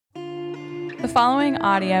The following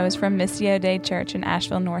audio is from Missio Dei Church in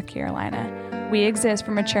Asheville, North Carolina. We exist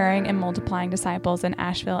for maturing and multiplying disciples in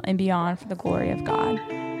Asheville and beyond for the glory of God.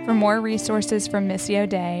 For more resources from Missio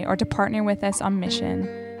Dei or to partner with us on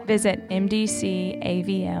mission, visit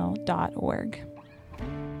mdcavl.org.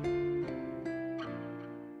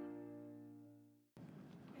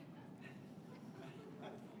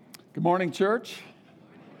 Good morning, church.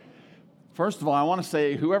 First of all, I want to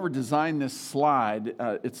say whoever designed this slide,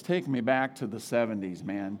 it's taken me back to the 70s,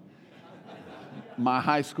 man. My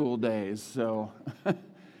high school days, so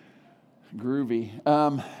groovy.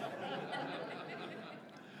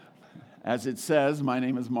 As it says, my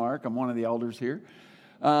name is Mark. I'm one of the elders here.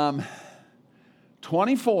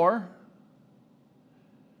 24,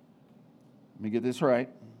 let me get this right,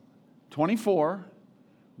 24,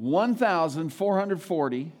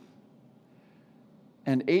 1,440,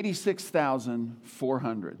 and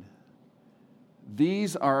 86,400.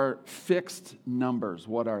 These are fixed numbers.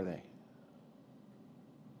 What are they?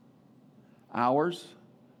 Hours,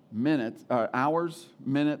 minutes,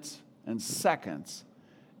 and seconds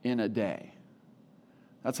in a day.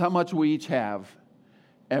 That's how much we each have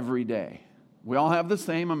every day. We all have the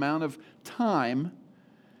same amount of time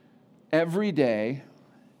every day.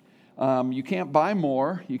 You can't buy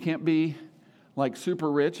more. You can't be like super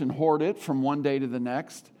rich and hoard it from one day to the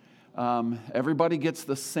next. Everybody gets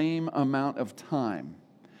the same amount of time.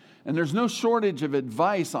 And there's no shortage of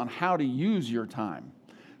advice on how to use your time.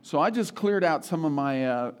 So I just cleared out some of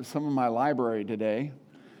my library today.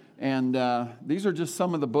 And these are just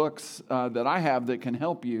some of the books that I have that can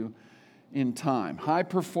help you in time. High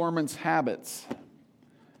Performance Habits.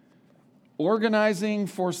 Organizing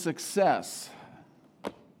for Success.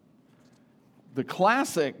 The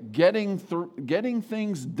classic, Getting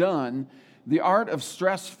Things Done, The Art of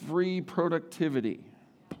Stress-Free Productivity.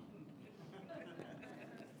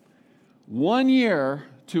 1 year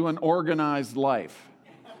to an organized life.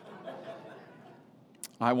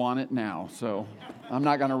 I want it now, so I'm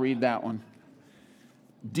not going to read that one.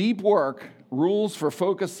 Deep Work, Rules for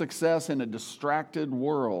Focused Success in a Distracted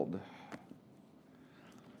World.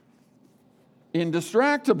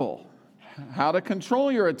 Indistractable. How to control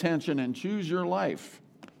your attention and choose your life.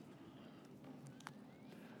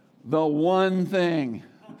 The One Thing.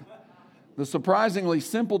 The surprisingly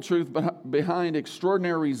simple truth behind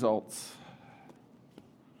extraordinary results.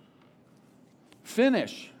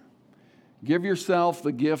 Finish. Give yourself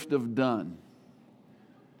the gift of done.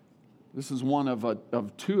 This is one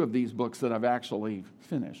of two of these books that I've actually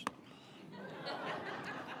finished.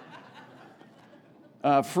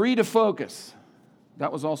 Free to Focus. That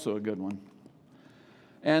was also a good one.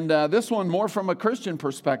 And this one, more from a Christian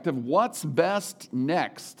perspective, What's Best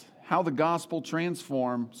Next? How the Gospel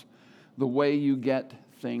Transforms the Way You Get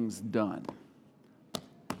Things Done.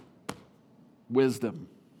 Wisdom.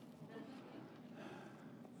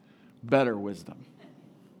 Better wisdom.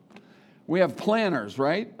 We have planners,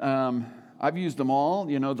 right? I've used them all.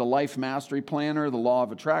 You know, the Life Mastery Planner, the Law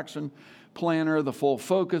of Attraction Planner, the Full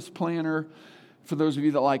Focus Planner. For those of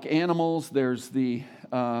you that like animals, there's the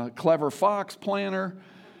Clever Fox Planner.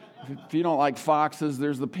 If you don't like foxes,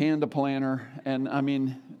 there's the Panda Planner. And I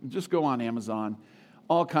mean, just go on Amazon.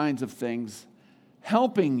 All kinds of things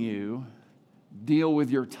helping you deal with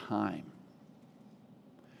your time.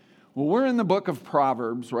 Well, we're in the book of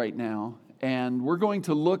Proverbs right now, and we're going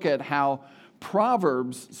to look at how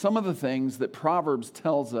Proverbs, some of the things that Proverbs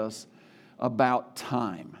tells us about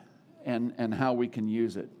time and how we can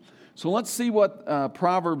use it. So let's see what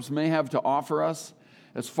Proverbs may have to offer us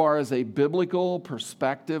as far as a biblical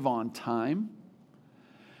perspective on time.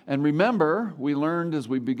 And remember, we learned as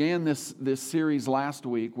we began this series last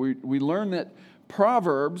week, we learned that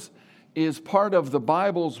Proverbs is part of the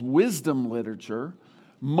Bible's wisdom literature,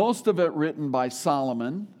 most of it written by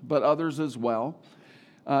Solomon, but others as well.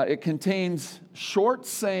 It contains short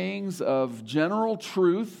sayings of general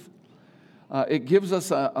truth. It gives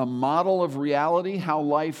us a model of reality, how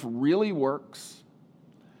life really works.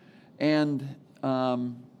 And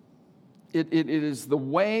it is the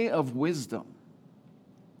way of wisdom.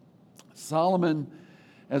 Solomon,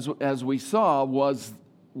 as we saw, was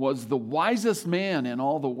the wisest man in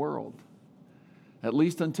all the world, at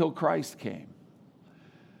least until Christ came.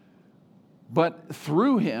 But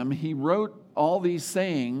through him, he wrote all these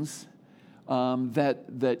sayings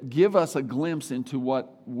that give us a glimpse into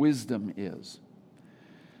what wisdom is.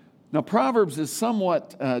 Now, Proverbs is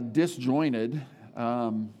somewhat disjointed.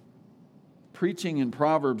 Preaching in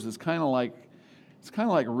Proverbs is kind of like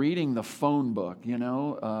reading the phone book. You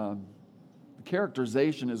know, the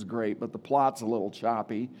characterization is great, but the plot's a little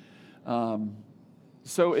choppy.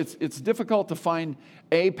 So it's difficult to find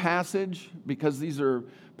a passage because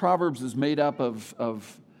Proverbs is made up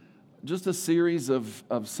of just a series of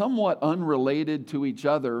somewhat unrelated to each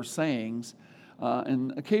other sayings.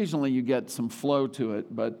 And occasionally you get some flow to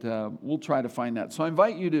it, but we'll try to find that. So I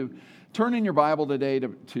invite you to turn in your Bible today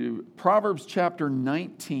to Proverbs chapter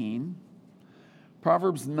 19.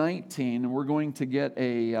 Proverbs 19, and we're going to get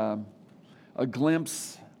a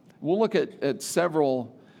glimpse. We'll look at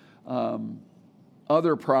several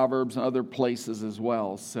other Proverbs and other places as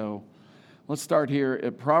well. So let's start here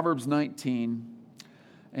at Proverbs 19,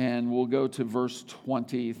 and we'll go to verse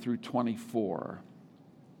 20 through 24.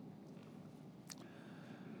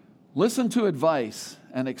 Listen to advice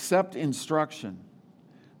and accept instruction,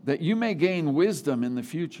 that you may gain wisdom in the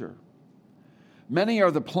future. Many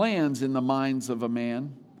are the plans in the minds of a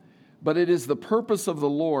man, but it is the purpose of the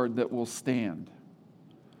Lord that will stand.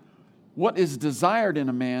 What is desired in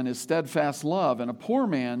a man is steadfast love, and a poor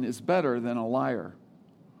man is better than a liar.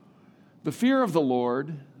 The fear of the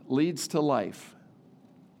Lord leads to life,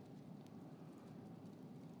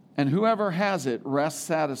 and whoever has it rests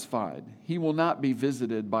satisfied. He will not be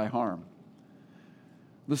visited by harm.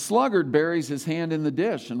 The sluggard buries his hand in the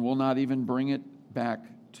dish and will not even bring it back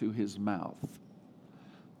to his mouth.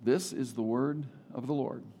 This is the word of the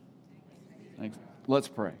Lord. Thanks. Let's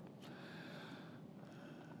pray.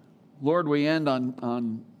 Lord, we end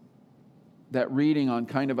on that reading on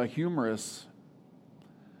kind of a humorous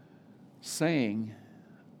saying,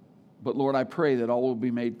 but Lord, I pray that all will be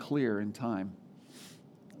made clear in time.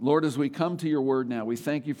 Lord, as we come to your word now, we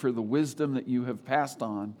thank you for the wisdom that you have passed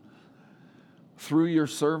on through your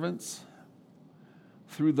servants,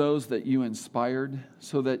 through those that you inspired,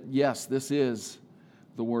 so that, yes, this is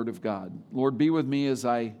the word of God. Lord, be with me as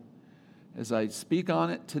I speak on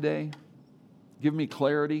it today. Give me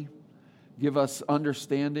clarity. Give us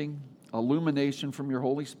understanding, illumination from your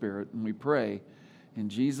Holy Spirit, and we pray in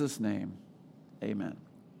Jesus' name, amen.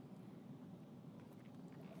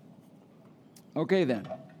 Okay then,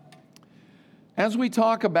 as we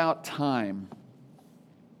talk about time,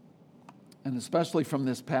 and especially from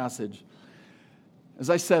this passage, as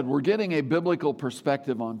I said, we're getting a biblical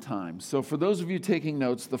perspective on time. So for those of you taking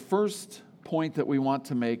notes, the first point that we want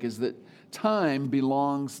to make is that time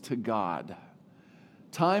belongs to God.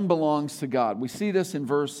 Time belongs to God. We see this in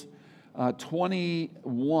verse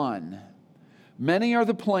 21. Many are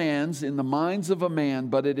the plans in the minds of a man,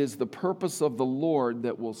 but it is the purpose of the Lord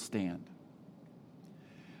that will stand.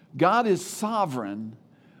 God is sovereign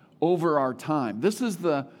over our time. This is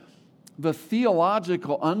the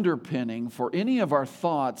theological underpinning for any of our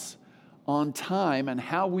thoughts on time and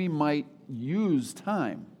how we might use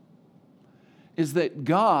time, is that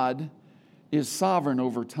God is sovereign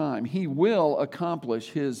over time. He will accomplish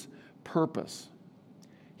his purpose.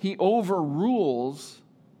 He overrules,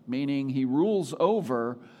 meaning he rules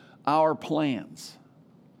over our plans.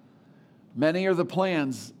 Many are the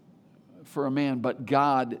plans for a man, but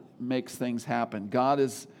God makes things happen.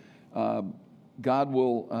 God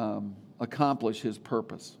will accomplish his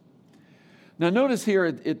purpose. Now notice here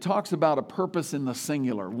it talks about a purpose in the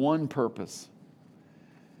singular, one purpose.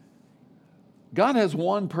 God has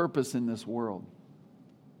one purpose in this world,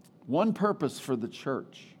 one purpose for the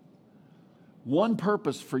church, one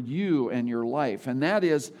purpose for you and your life, and that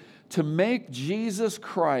is to make Jesus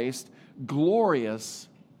Christ glorious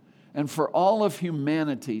and for all of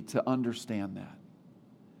humanity to understand that.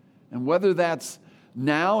 And whether that's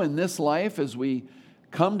now in this life as we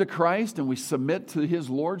come to Christ and we submit to his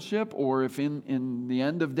lordship, or if in the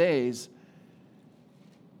end of days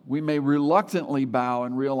we may reluctantly bow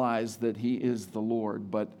and realize that he is the Lord.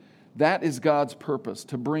 But that is God's purpose,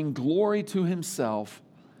 to bring glory to himself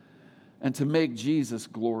and to make Jesus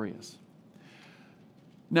glorious.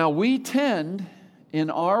 Now we tend, in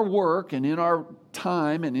our work and in our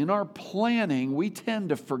time and in our planning, we tend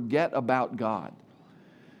to forget about God.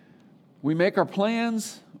 We make our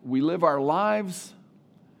plans, we live our lives.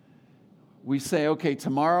 We say, okay,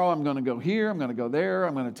 tomorrow I'm going to go here, I'm going to go there,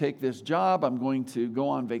 I'm going to take this job, I'm going to go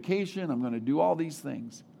on vacation, I'm going to do all these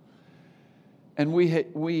things. And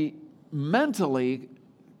we mentally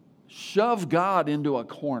shove God into a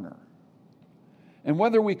corner. And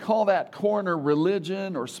whether we call that corner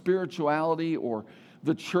religion or spirituality or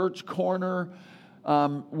the church corner,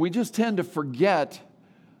 we just tend to forget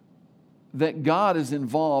that God is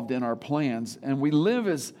involved in our plans. And we live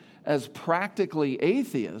as practically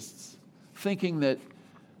atheists, thinking that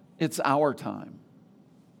it's our time.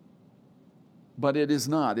 But it is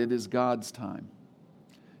not. It is God's time.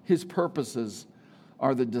 His purposes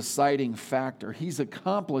are the deciding factor. He's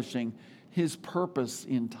accomplishing his purpose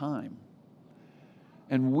in time.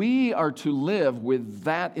 And we are to live with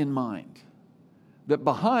that in mind, that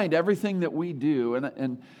behind everything that we do,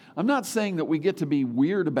 and I'm not saying that we get to be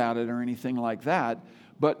weird about it or anything like that,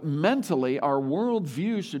 but mentally our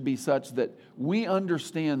worldview should be such that we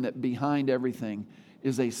understand that behind everything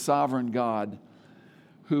is a sovereign God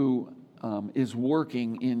who is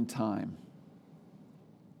working in time.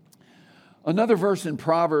 Another verse in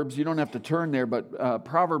Proverbs, you don't have to turn there, but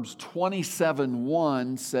Proverbs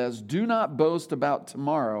 27:1 says, "Do not boast about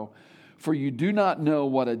tomorrow, for you do not know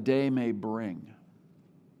what a day may bring."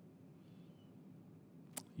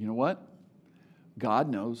 You know what? God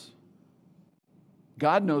knows.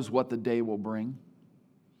 God knows what the day will bring.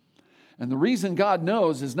 And the reason God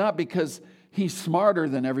knows is not because He's smarter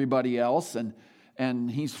than everybody else and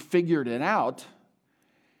He's figured it out.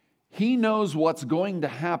 He knows what's going to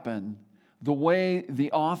happen the way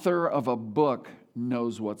the author of a book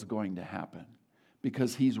knows what's going to happen,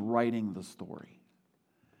 because He's writing the story.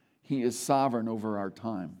 He is sovereign over our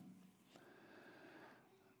time.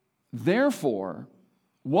 Therefore,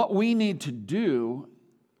 what we need to do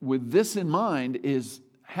with this in mind is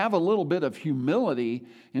have a little bit of humility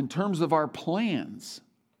in terms of our plans.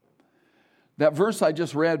 That verse I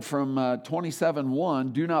just read from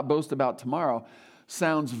 27:1, "Do not boast about tomorrow,"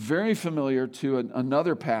 sounds very familiar to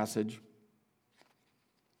another passage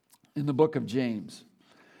in the book of James.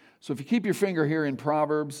 So if you keep your finger here in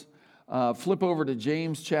Proverbs, flip over to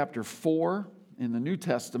James chapter 4 in the New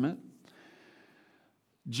Testament.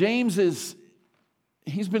 James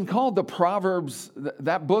he's been called the Proverbs,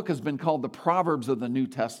 that book has been called the Proverbs of the New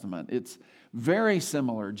Testament. It's very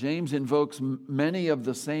similar. James invokes many of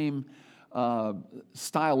the same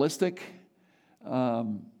stylistic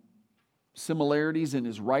similarities in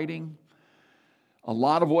his writing. A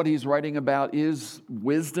lot of what he's writing about is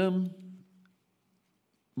wisdom,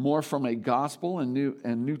 more from a gospel and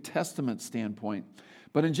New Testament standpoint.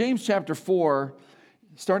 But in James chapter 4,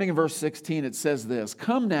 starting in verse 16, it says this,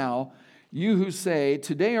 "Come now, you who say,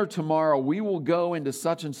 'Today or tomorrow we will go into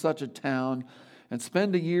such and such a town and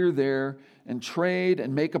spend a year there and trade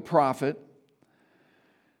and make a profit,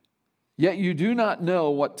 yet you do not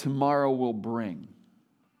know what tomorrow will bring.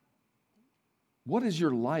 What is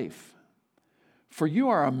your life? For you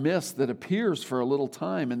are a mist that appears for a little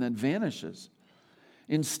time and then vanishes.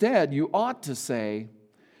 Instead, you ought to say,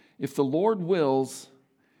 if the Lord wills,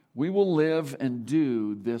 we will live and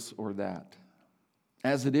do this or that.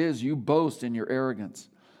 As it is, you boast in your arrogance.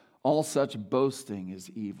 All such boasting is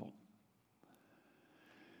evil."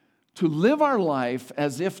 To live our life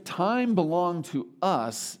as if time belonged to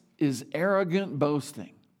us is arrogant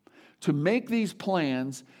boasting. To make these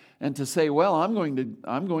plans and to say, well, I'm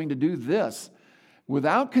going to do this,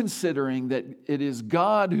 without considering that it is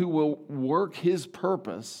God who will work His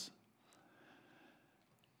purpose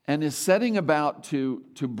and is setting about to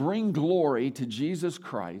bring glory to Jesus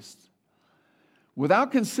Christ,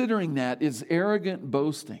 without considering that is arrogant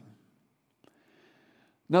boasting.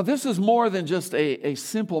 Now, this is more than just a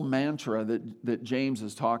simple mantra that James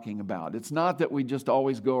is talking about. It's not that we just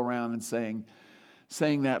always go around and saying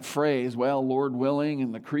that phrase, well, Lord willing,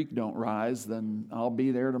 and the creek don't rise, then I'll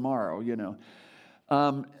be there tomorrow,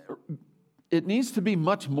 It needs to be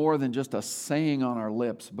much more than just a saying on our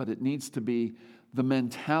lips, but it needs to be the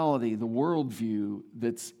mentality, the worldview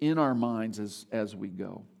that's in our minds as we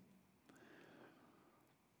go.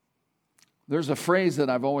 There's a phrase that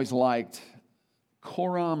I've always liked,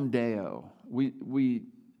 coram Deo. We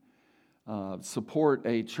support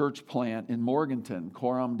a church plant in Morganton,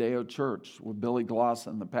 Coram Deo Church, with Billy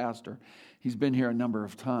Glosson, the pastor. He's been here a number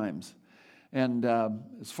of times. And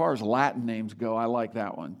as far as Latin names go, I like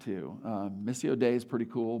that one too. Missio Dei is pretty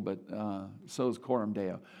cool, but so is Coram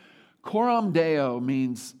Deo. Coram Deo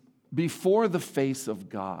means before the face of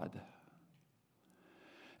God.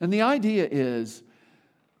 And the idea is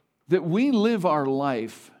that we live our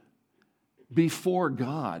life before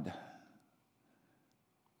God.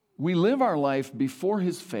 We live our life before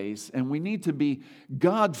His face, and we need to be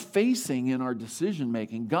God-facing in our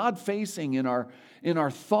decision-making, God-facing in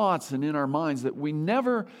our thoughts and in our minds, that we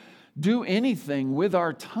never do anything with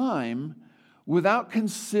our time without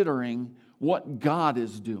considering what God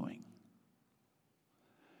is doing.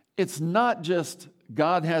 It's not just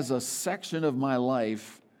God has a section of my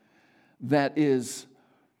life that is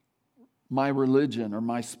my religion or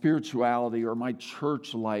my spirituality or my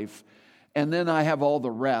church life, and then I have all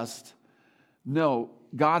the rest. No,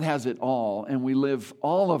 God has it all, and we live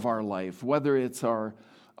all of our life, whether it's our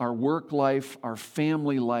work life, our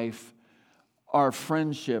family life, our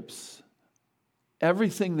friendships,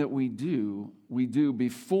 everything that we do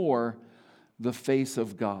before the face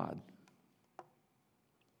of God.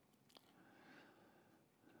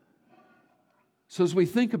 So as we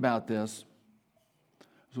think about this,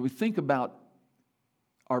 as we think about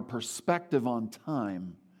our perspective on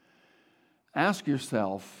time, ask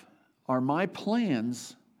yourself, are my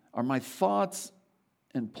plans, are my thoughts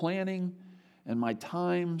and planning and my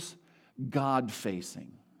times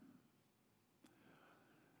God-facing?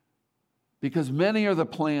 Because many are the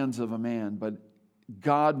plans of a man, but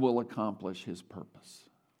God will accomplish his purpose.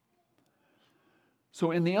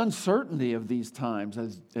 So in the uncertainty of these times,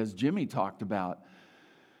 as Jimmy talked about,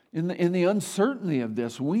 in the uncertainty of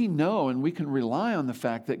this, we know and we can rely on the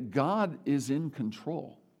fact that God is in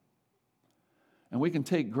control. And we can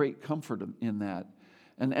take great comfort in that.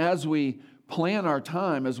 And as we plan our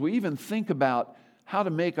time, as we even think about how to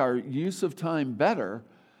make our use of time better,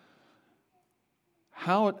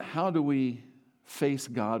 how do we face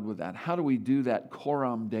God with that? How do we do that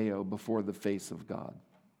coram Deo before the face of God?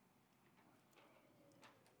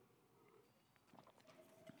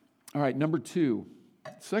 All right, number 2,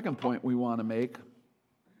 second point we want to make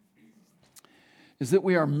is that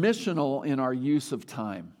we are missional in our use of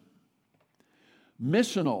time.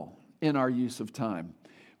 Missional in our use of time.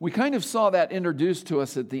 We kind of saw that introduced to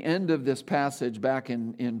us at the end of this passage back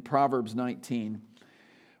in Proverbs 19,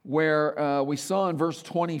 where we saw in verse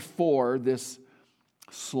 24 this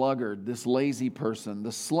sluggard, this lazy person.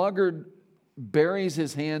 The sluggard buries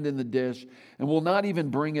his hand in the dish and will not even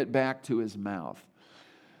bring it back to his mouth.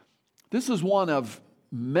 This is one of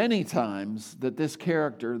many times that this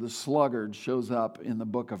character, the sluggard, shows up in the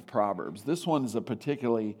book of Proverbs. This one is a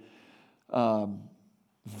particularly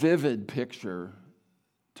vivid picture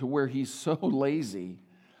to where he's so lazy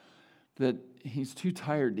that he's too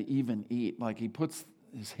tired to even eat. Like he puts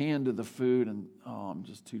his hand to the food and, I'm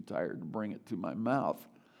just too tired to bring it to my mouth.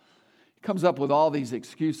 He comes up with all these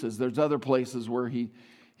excuses. There's other places where he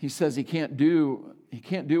says he can't do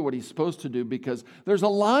what he's supposed to do because there's a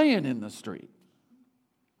lion in the street.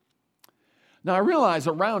 Now I realize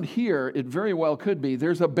around here it very well could be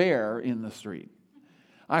there's a bear in the street.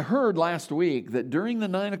 I heard last week that during the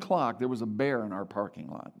 9 o'clock there was a bear in our parking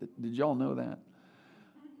lot. Did y'all know that?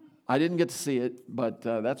 I didn't get to see it, but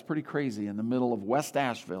that's pretty crazy in the middle of West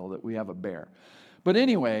Asheville that we have a bear. But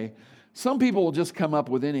anyway, some people will just come up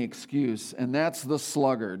with any excuse, and that's the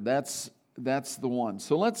sluggard. That's the one.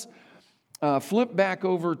 So let's flip back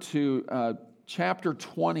over to chapter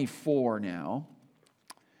 24 now.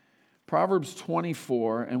 Proverbs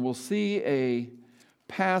 24, and we'll see a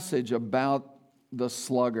passage about the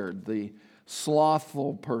sluggard, the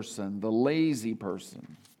slothful person, the lazy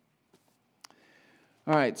person.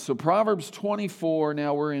 All right, so Proverbs 24,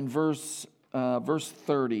 now we're in verse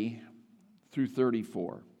 30 through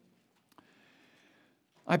 34.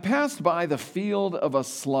 I passed by the field of a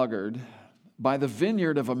sluggard, by the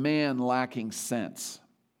vineyard of a man lacking sense,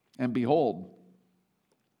 and behold,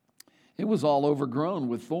 it was all overgrown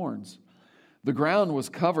with thorns. The ground was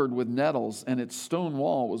covered with nettles, and its stone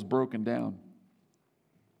wall was broken down.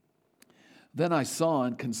 Then I saw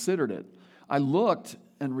and considered it. I looked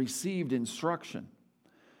and received instruction.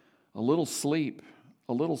 A little sleep,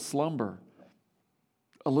 a little slumber,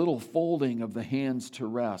 a little folding of the hands to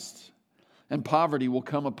rest. And poverty will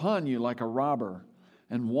come upon you like a robber,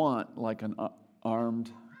 and want like an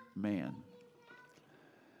armed man.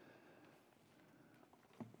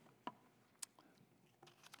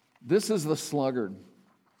 This is the sluggard.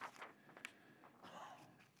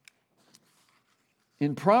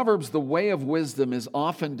 In Proverbs, the way of wisdom is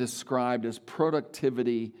often described as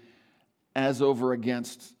productivity as over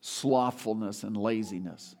against slothfulness and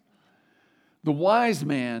laziness. The wise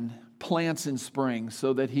man plants in spring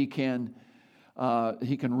so that he can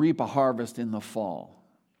reap a harvest in the fall.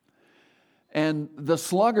 And the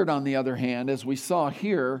sluggard, on the other hand, as we saw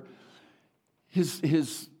here,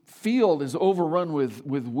 his field is overrun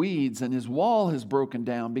with weeds and his wall has broken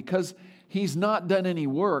down because he's not done any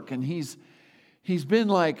work, and he's been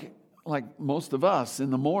like most of us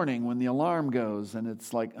in the morning when the alarm goes and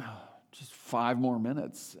it's like, just 5 more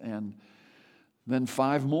minutes, and then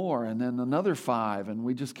 5 more, and then another 5, and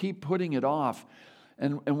we just keep putting it off,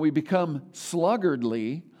 and we become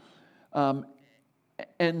sluggardly.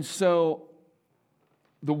 And so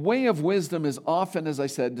the way of wisdom is often, as I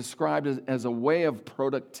said, described as a way of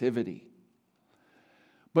productivity.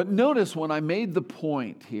 But notice when I made the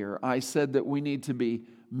point here, I said that we need to be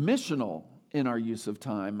missional in our use of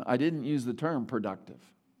time. I didn't use the term productive.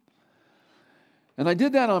 And I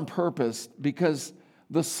did that on purpose because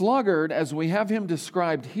the sluggard, as we have him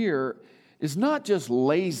described here, is not just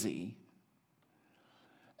lazy.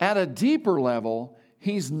 At a deeper level,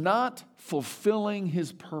 he's not fulfilling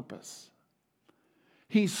his purpose.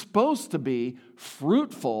 He's supposed to be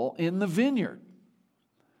fruitful in the vineyard.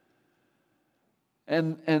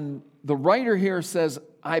 And the writer here says,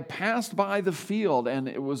 I passed by the field and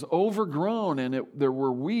it was overgrown and there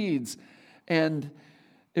were weeds. And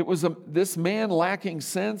it was this man lacking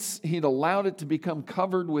sense. He'd allowed it to become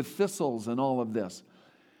covered with thistles and all of this.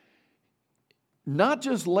 Not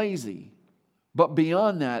just lazy, but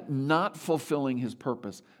beyond that, not fulfilling his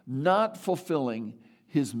purpose, not fulfilling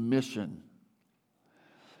his mission.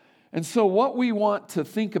 And so what we want to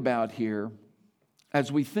think about here, as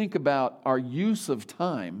we think about our use of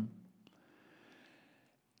time,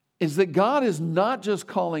 is that God is not just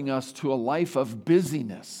calling us to a life of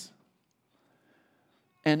busyness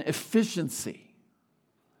and efficiency.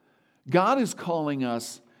 God is calling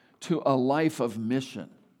us to a life of mission,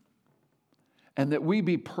 and that we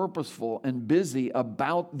be purposeful and busy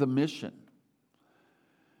about the mission.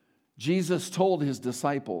 Jesus told his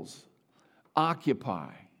disciples,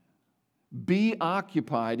 occupy. Be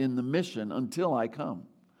occupied in the mission until I come,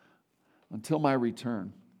 until my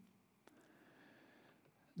return.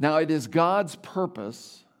 Now, it is God's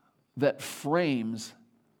purpose that frames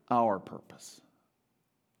our purpose.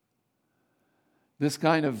 This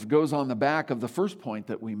kind of goes on the back of the first point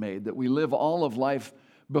that we made, that we live all of life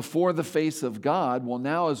before the face of God. Well,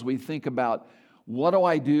 now as we think about what do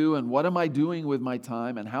I do and what am I doing with my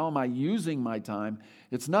time and how am I using my time,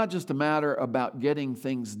 it's not just a matter about getting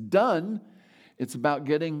things done, it's about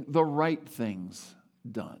getting the right things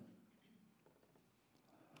done.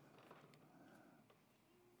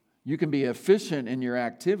 You can be efficient in your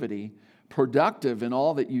activity, productive in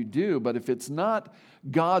all that you do, but if it's not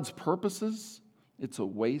God's purposes, it's a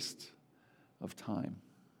waste of time.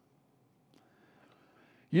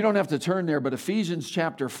 You don't have to turn there, but Ephesians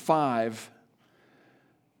chapter 5,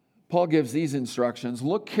 Paul gives these instructions.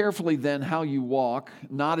 Look carefully then how you walk,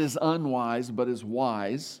 not as unwise, but as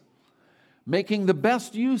wise, making the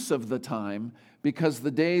best use of the time, because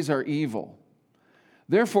the days are evil.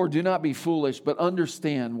 Therefore, do not be foolish, but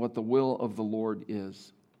understand what the will of the Lord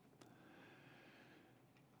is.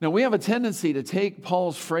 Now, we have a tendency to take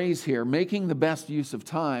Paul's phrase here, making the best use of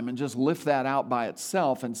time, and just lift that out by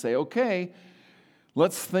itself and say, okay,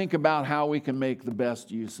 let's think about how we can make the best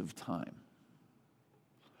use of time.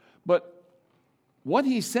 But what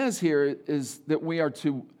he says here is that we are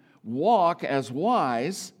to walk as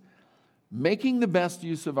wise, making the best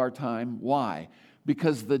use of our time. Why?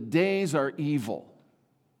 Because the days are evil.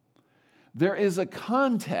 There is a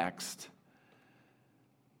context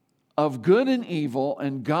of good and evil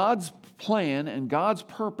and God's plan and God's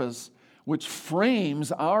purpose, which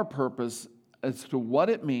frames our purpose as to what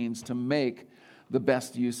it means to make the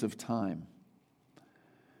best use of time.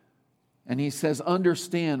 And he says,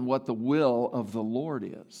 understand what the will of the Lord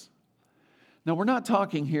is. Now, we're not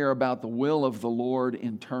talking here about the will of the Lord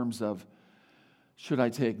in terms of, should I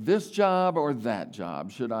take this job or that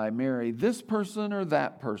job? Should I marry this person or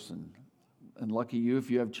that person? And lucky you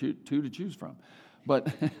if you have two to choose from.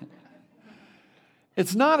 But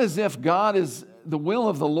it's not as if the will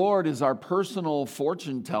of the Lord is our personal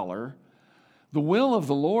fortune teller. The will of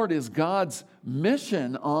the Lord is God's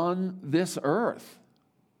mission on this earth.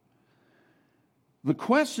 The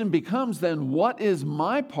question becomes then, what is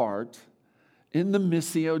my part in the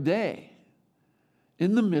Missio Dei,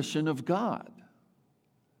 in the mission of God?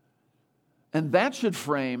 And that should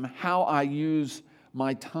frame how I use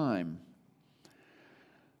my time.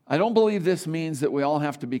 I don't believe this means that we all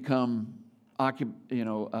have to become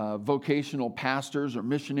vocational pastors or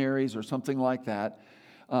missionaries or something like that.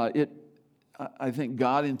 I think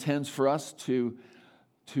God intends for us to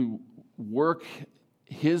work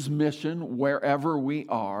His mission wherever we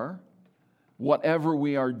are, whatever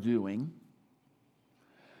we are doing.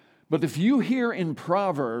 But if you hear in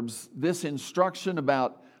Proverbs this instruction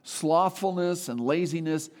about slothfulness and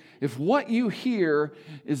laziness, if what you hear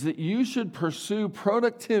is that you should pursue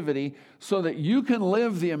productivity so that you can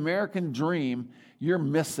live the American dream, you're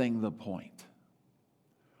missing the point.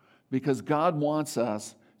 Because God wants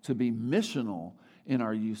us to be missional in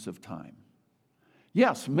our use of time.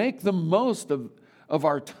 Yes, make the most of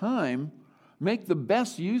our time, make the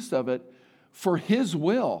best use of it for His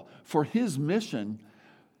will, for His mission.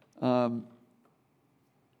 And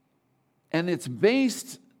it's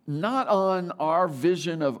based not on our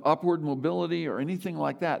vision of upward mobility or anything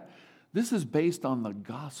like that. This is based on the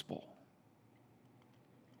gospel.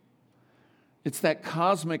 It's that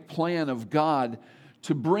cosmic plan of God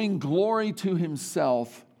to bring glory to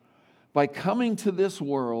Himself by coming to this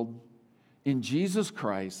world in Jesus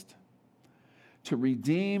Christ to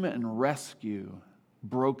redeem and rescue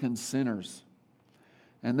broken sinners,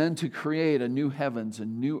 and then to create a new heavens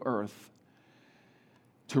and new earth,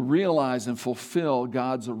 to realize and fulfill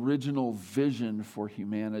God's original vision for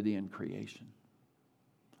humanity and creation.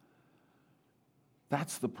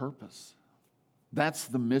 That's the purpose. That's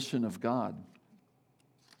the mission of God.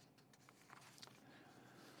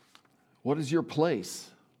 What is your place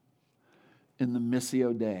in the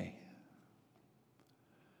Missio Dei?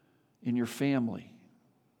 In your family,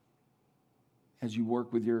 as you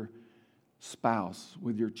work with your spouse,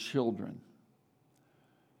 with your children,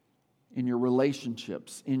 in your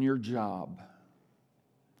relationships, in your job,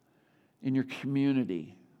 in your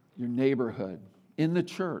community, your neighborhood, in the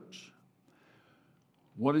church.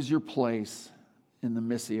 What is your place in the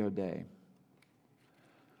Missio Dei?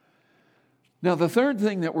 Now, the third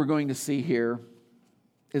thing that we're going to see here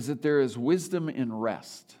is that there is wisdom in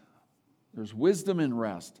rest. There's wisdom in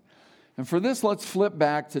rest. And for this, let's flip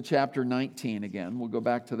back to chapter 19 again. We'll go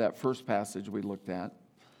back to that first passage we looked at.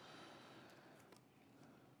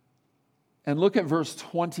 And look at verse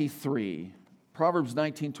 23. Proverbs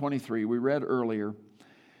 19:23, we read earlier.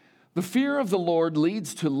 The fear of the Lord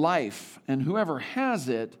leads to life, and whoever has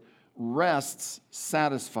it rests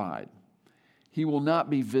satisfied. He will not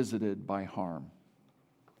be visited by harm.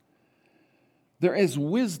 There is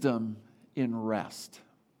wisdom in rest.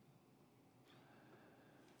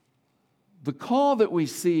 The call that we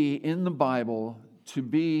see in the Bible to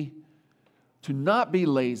not be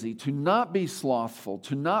lazy, to not be slothful,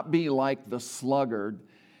 to not be like the sluggard,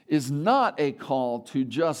 is not a call to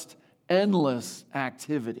just endless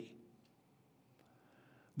activity.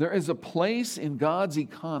 There is a place in God's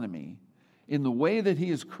economy, in the way that He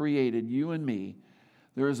has created you and me,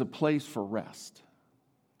 there is a place for rest.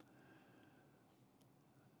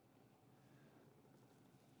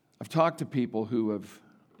 I've talked to people who have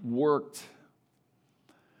worked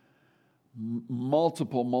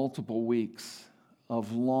multiple weeks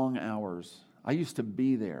of long hours. I used to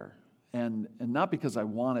be there, and not because I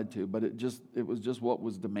wanted to, but it was just what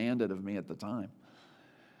was demanded of me at the time.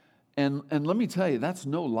 And let me tell you, that's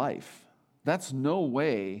no life. That's no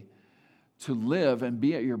way to live and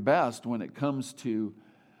be at your best when it comes to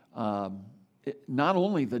not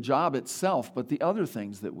only the job itself, but the other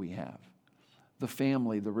things that we have. The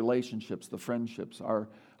family, the relationships, the friendships,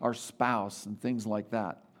 our spouse, and things like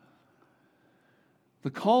that. The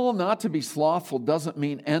call not to be slothful doesn't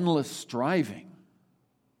mean endless striving.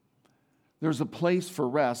 There's a place for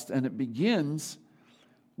rest, and it begins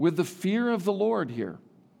with the fear of the Lord here.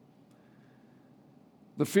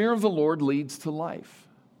 The fear of the Lord leads to life.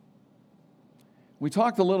 We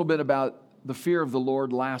talked a little bit about the fear of the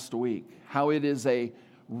Lord last week, how it is a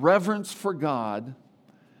reverence for God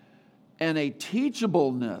and a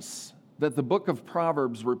teachableness that the book of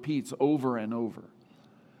Proverbs repeats over and over.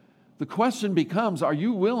 The question becomes, are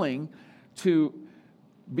you willing to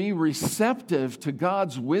be receptive to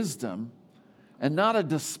God's wisdom and not a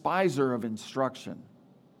despiser of instruction?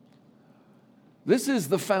 This is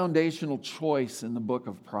the foundational choice in the book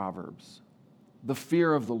of Proverbs, the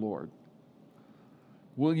fear of the Lord.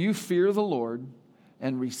 Will you fear the Lord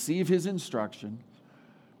and receive His instruction,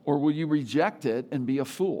 or will you reject it and be a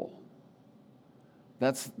fool?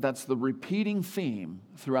 That's the repeating theme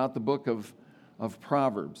throughout the book of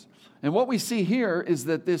Proverbs. And what we see here is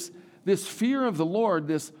that this fear of the Lord,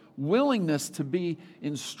 this willingness to be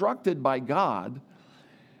instructed by God,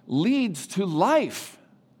 leads to life.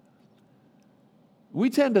 We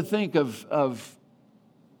tend to think of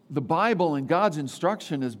the Bible and God's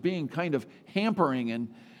instruction as being kind of hampering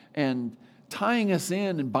and tying us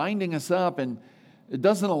in and binding us up, and it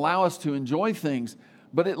doesn't allow us to enjoy things.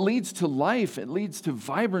 But it leads to life. It leads to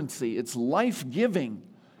vibrancy. It's life-giving.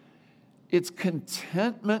 It's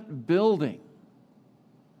contentment building.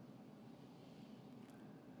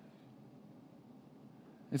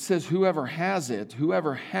 It says, whoever has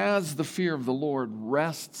the fear of the Lord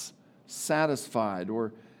rests satisfied.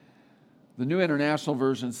 Or the New International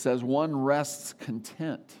Version says, one rests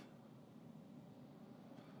content.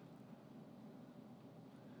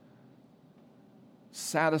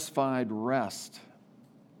 Satisfied rest.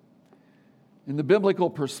 In the biblical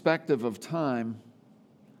perspective of time,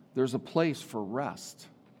 there's a place for rest.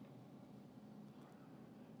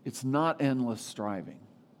 It's not endless striving.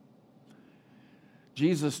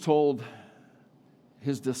 Jesus told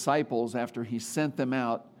His disciples after He sent them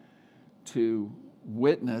out to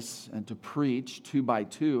witness and to preach 2 by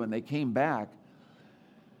 2, and they came back,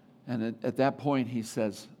 and at that point He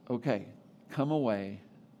says, okay, come away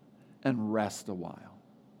and rest a while.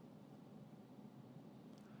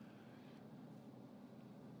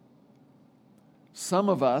 Some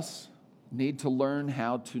of us need to learn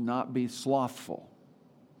how to not be slothful.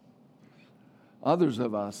 Others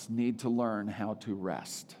of us need to learn how to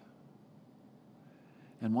rest.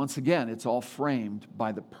 And once again, it's all framed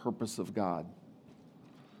by the purpose of God.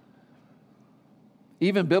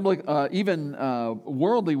 Even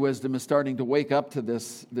worldly wisdom is starting to wake up to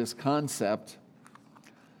this concept.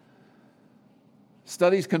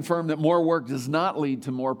 Studies confirm that more work does not lead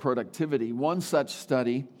to more productivity. One such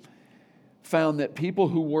study found that people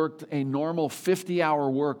who worked a normal 50-hour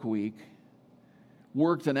work week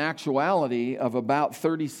worked an actuality of about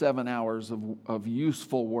 37 hours of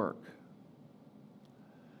useful work.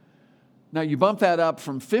 Now, you bump that up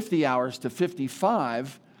from 50 hours to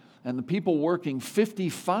 55, and the people working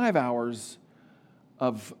 55 hours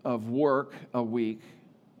of work a week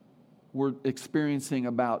were experiencing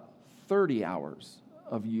about 30 hours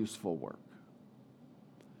of useful work.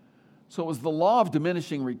 So it was the law of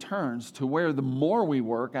diminishing returns, to where the more we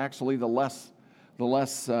work, actually the less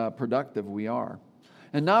productive we are.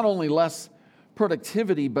 And not only less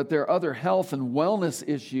productivity, but there are other health and wellness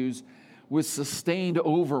issues with sustained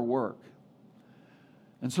overwork.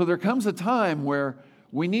 And so there comes a time where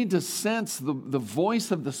we need to sense the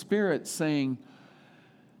voice of the Spirit saying,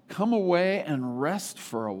 come away and rest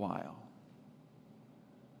for a while.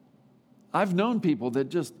 I've known people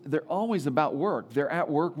that they're always about work. They're at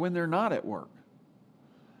work when they're not at work.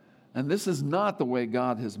 And this is not the way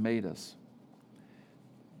God has made us.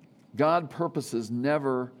 God purposes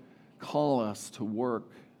never call us to work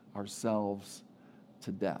ourselves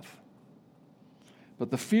to death. But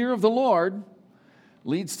the fear of the Lord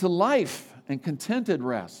leads to life and contented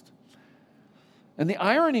rest. And the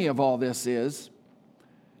irony of all this is,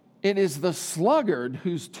 it is the sluggard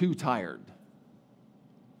who's too tired.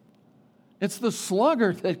 It's the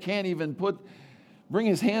sluggard that can't even bring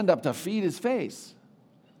his hand up to feed his face.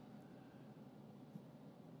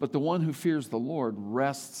 But the one who fears the Lord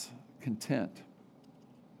rests content.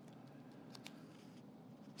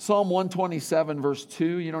 Psalm 127, verse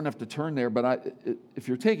 2, you don't have to turn there, but if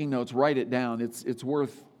you're taking notes, write it down. It's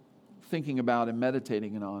worth thinking about and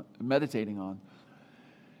meditating on.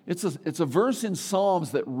 It's a verse in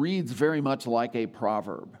Psalms that reads very much like a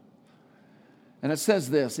proverb. And it says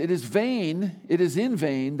this, it is in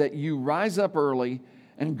vain that you rise up early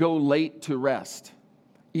and go late to rest,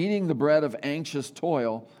 eating the bread of anxious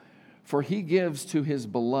toil, for he gives to his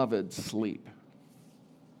beloved sleep.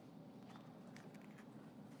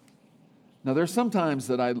 Now, there's sometimes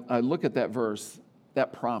that I look at that verse,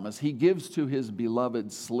 that promise, he gives to his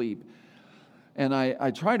beloved sleep, and I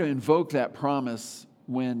try to invoke that promise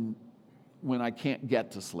when I can't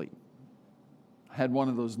get to sleep. I had one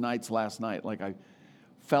of those nights last night, like I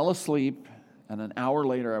fell asleep, and an hour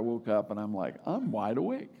later I woke up, and I'm like, I'm wide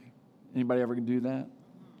awake. Anybody ever do that?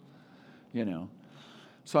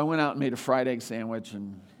 So I went out and made a fried egg sandwich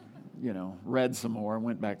and, read some more and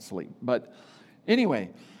went back to sleep. But anyway,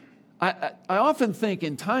 I often think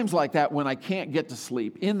in times like that when I can't get to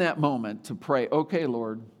sleep, in that moment to pray, okay,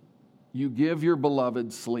 Lord, you give your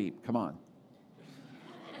beloved sleep. Come on.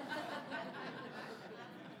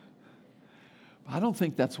 I don't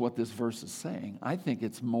think that's what this verse is saying. I think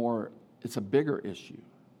it's a bigger issue.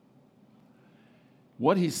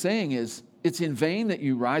 What he's saying is, it's in vain that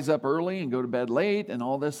you rise up early and go to bed late and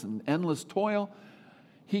all this and endless toil.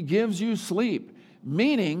 He gives you sleep,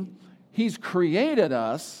 meaning he's created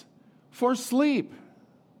us for sleep.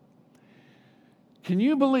 Can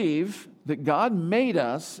you believe that God made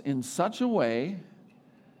us in such a way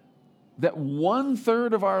that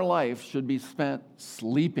 1/3 of our life should be spent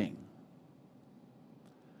sleeping?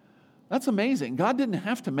 That's amazing. God didn't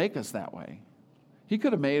have to make us that way. He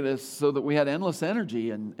could have made us so that we had endless energy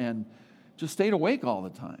and just stayed awake all the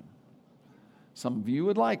time. Some of you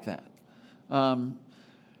would like that.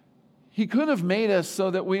 He could have made us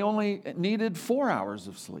so that we only needed 4 hours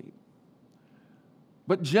of sleep.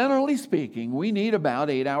 But generally speaking, we need about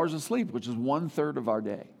 8 hours of sleep, which is 1/3 of our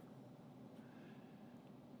day.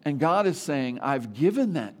 And God is saying, I've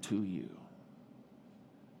given that to you.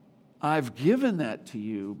 I've given that to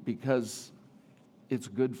you because it's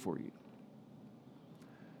good for you.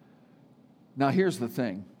 Now, here's the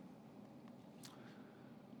thing.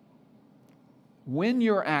 When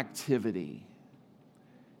your activity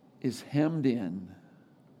is hemmed in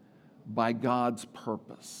by God's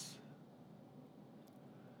purpose,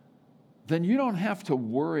 then you don't have to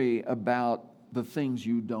worry about the things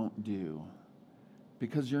you don't do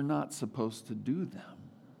because you're not supposed to do them.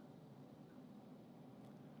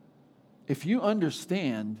 If you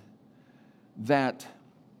understand that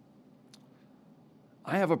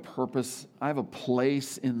I have a purpose, I have a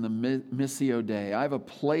place in the Missio Dei, I have a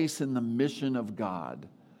place in the mission of God,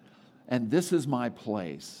 and this is my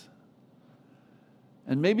place.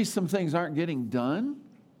 And maybe some things aren't getting done.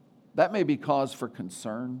 That may be cause for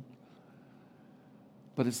concern,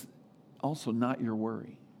 but it's also not your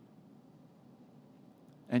worry.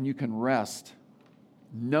 And you can rest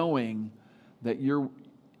knowing that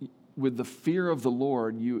with the fear of the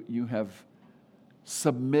Lord, you have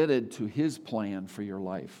submitted to His plan for your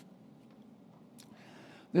life.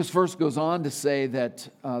 This verse goes on to say that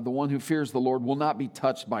the one who fears the Lord will not be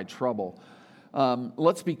touched by trouble.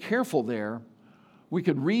 Let's be careful there. We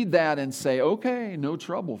could read that and say, okay, no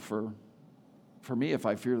trouble for me if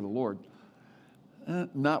I fear the Lord.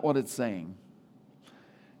 Not what it's saying.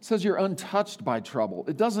 It says you're untouched by trouble.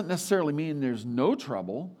 It doesn't necessarily mean there's no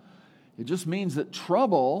trouble. It just means that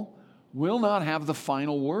trouble will not have the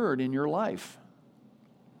final word in your life.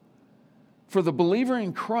 For the believer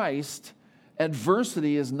in Christ,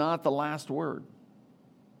 adversity is not the last word.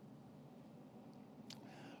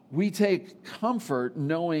 We take comfort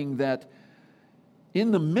knowing that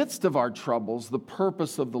in the midst of our troubles, the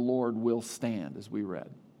purpose of the Lord will stand, as we read.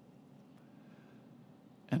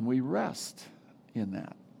 And we rest in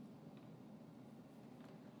that.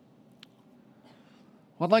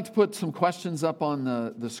 Well, I'd like to put some questions up on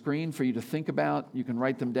the screen for you to think about. You can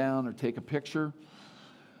write them down or take a picture.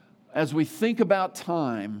 As we think about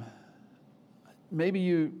time, maybe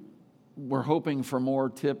you were hoping for more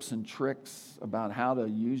tips and tricks about how to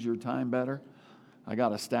use your time better. I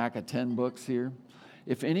got a stack of 10 books here.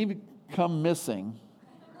 If any come missing,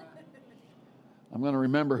 I'm going to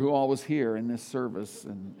remember who all was here in this service.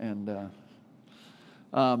 And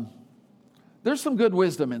there's some good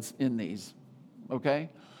wisdom in these, okay?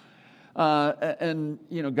 And,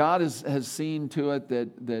 you know, God has seen to it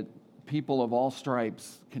that people of all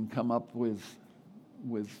stripes can come up with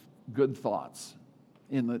good thoughts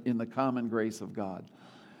in the common grace of God.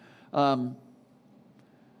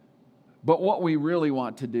 But what we really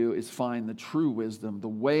want to do is find the true wisdom, the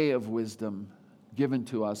way of wisdom given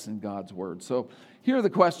to us in God's Word. So here are the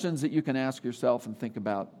questions that you can ask yourself and think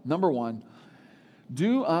about. Number one,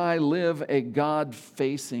 do I live a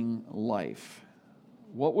God-facing life?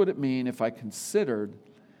 What would it mean if I considered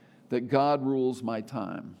that God rules my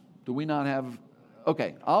time? Do we not have...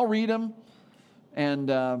 Okay, I'll read them, and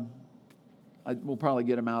we'll probably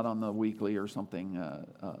get them out on the weekly or something,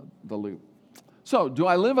 the loop. So, do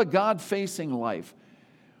I live a God-facing life?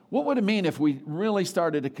 What would it mean if we really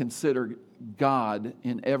started to consider God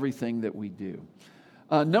in everything that we do?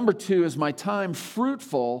 Number two, is my time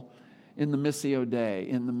fruitful in the Missio Dei,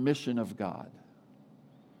 in the mission of God?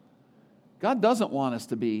 God doesn't want us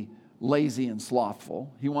to be lazy and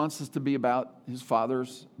slothful. He wants us to be about His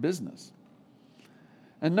Father's business.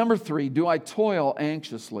 And number three, do I toil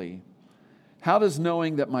anxiously? How does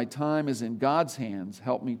knowing that my time is in God's hands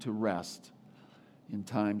help me to rest in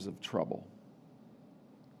times of trouble?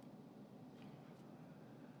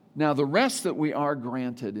 Now, the rest that we are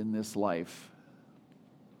granted in this life,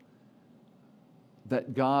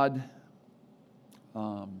 that God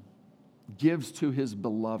gives to His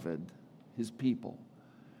beloved, His people.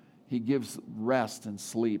 He gives rest and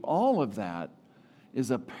sleep. All of that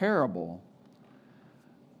is a parable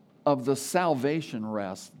of the salvation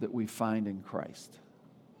rest that we find in Christ.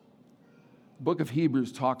 The book of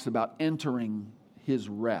Hebrews talks about entering His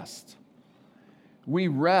rest. We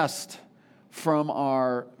rest from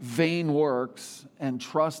our vain works and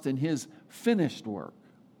trust in His finished work.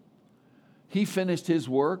 He finished His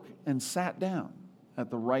work and sat down at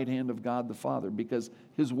the right hand of God the Father because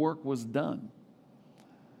His work was done.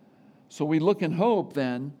 So we look in hope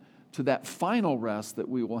then to that final rest that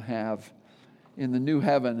we will have in the new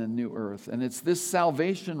heaven and new earth. And it's this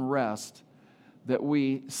salvation rest that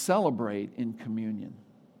we celebrate in communion.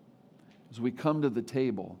 As we come to the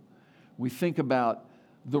table, we think about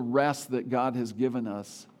the rest that God has given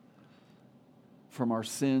us from our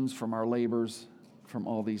sins, from our labors, from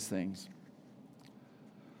all these things.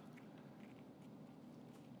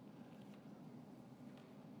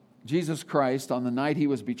 Jesus Christ, on the night He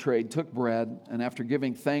was betrayed, took bread, and after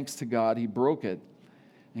giving thanks to God, He broke it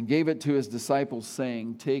and gave it to His disciples,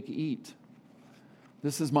 saying, "Take, eat.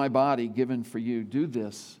 This is my body given for you. Do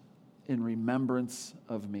this in remembrance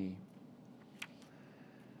of me."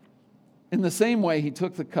 In the same way, He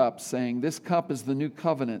took the cup, saying, "This cup is the new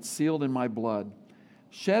covenant sealed in my blood,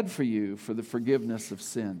 shed for you for the forgiveness of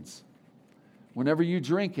sins. Whenever you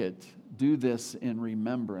drink it, do this in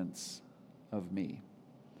remembrance of me."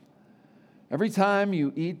 Every time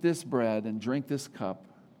you eat this bread and drink this cup,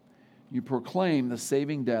 you proclaim the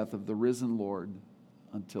saving death of the risen Lord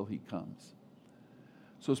until He comes.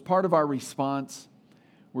 So as part of our response,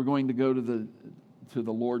 we're going to go to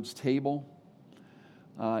the Lord's table.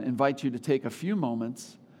 Invite you to take a few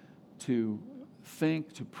moments to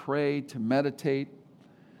think, to pray, to meditate.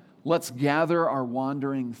 Let's gather our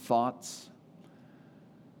wandering thoughts.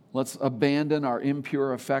 Let's abandon our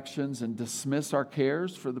impure affections and dismiss our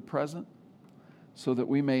cares for the present. so that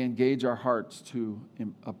we may engage our hearts to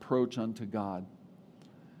approach unto God.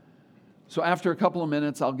 So after a couple of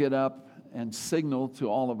minutes, I'll get up and signal to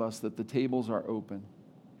all of us that the tables are open.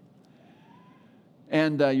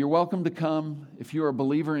 And you're welcome to come. If you're a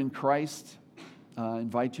believer in Christ, I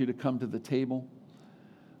invite you to come to the table.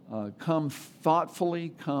 Come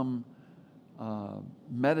thoughtfully, come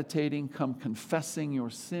meditating, come confessing your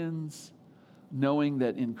sins, knowing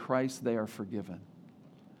that in Christ they are forgiven.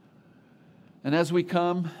 And as we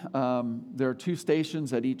come, there are 2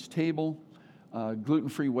 stations at each table,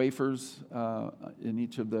 gluten-free wafers in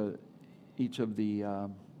each of the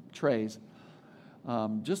trays.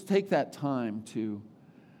 Just take that time to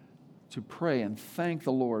pray and thank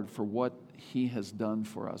the Lord for what He has done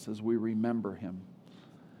for us as we remember Him.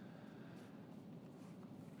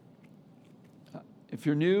 If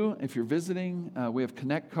you're new, if you're visiting, we have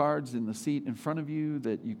Connect cards in the seat in front of you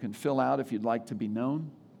that you can fill out if you'd like to be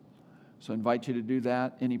known. So I invite you to do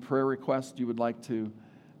that. Any prayer requests you would like to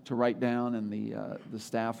write down, and the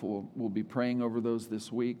staff will be praying over those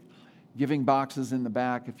this week. Giving boxes in the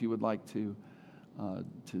back if you would like to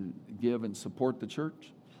give and support the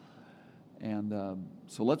church. And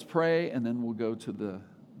so let's pray, and then we'll go to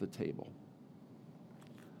the table.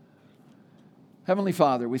 Heavenly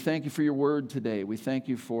Father, we thank you for your word today. We thank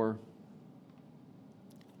you for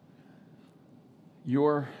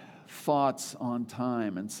your thoughts on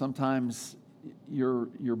time. And sometimes your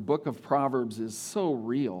book of Proverbs is so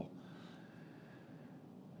real.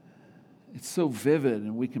 It's so vivid,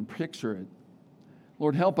 and we can picture it.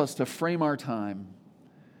 Lord, help us to frame our time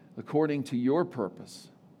according to your purpose.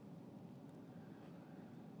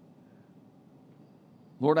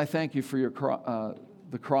 Lord, I thank you for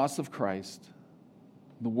the cross of Christ,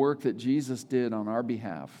 the work that Jesus did on our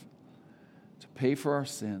behalf to pay for our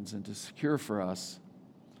sins and to secure for us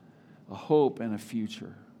a hope and a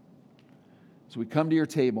future. As we come to your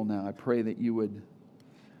table now, I pray that you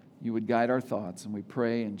would guide our thoughts, and we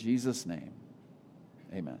pray in Jesus' name.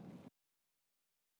 Amen.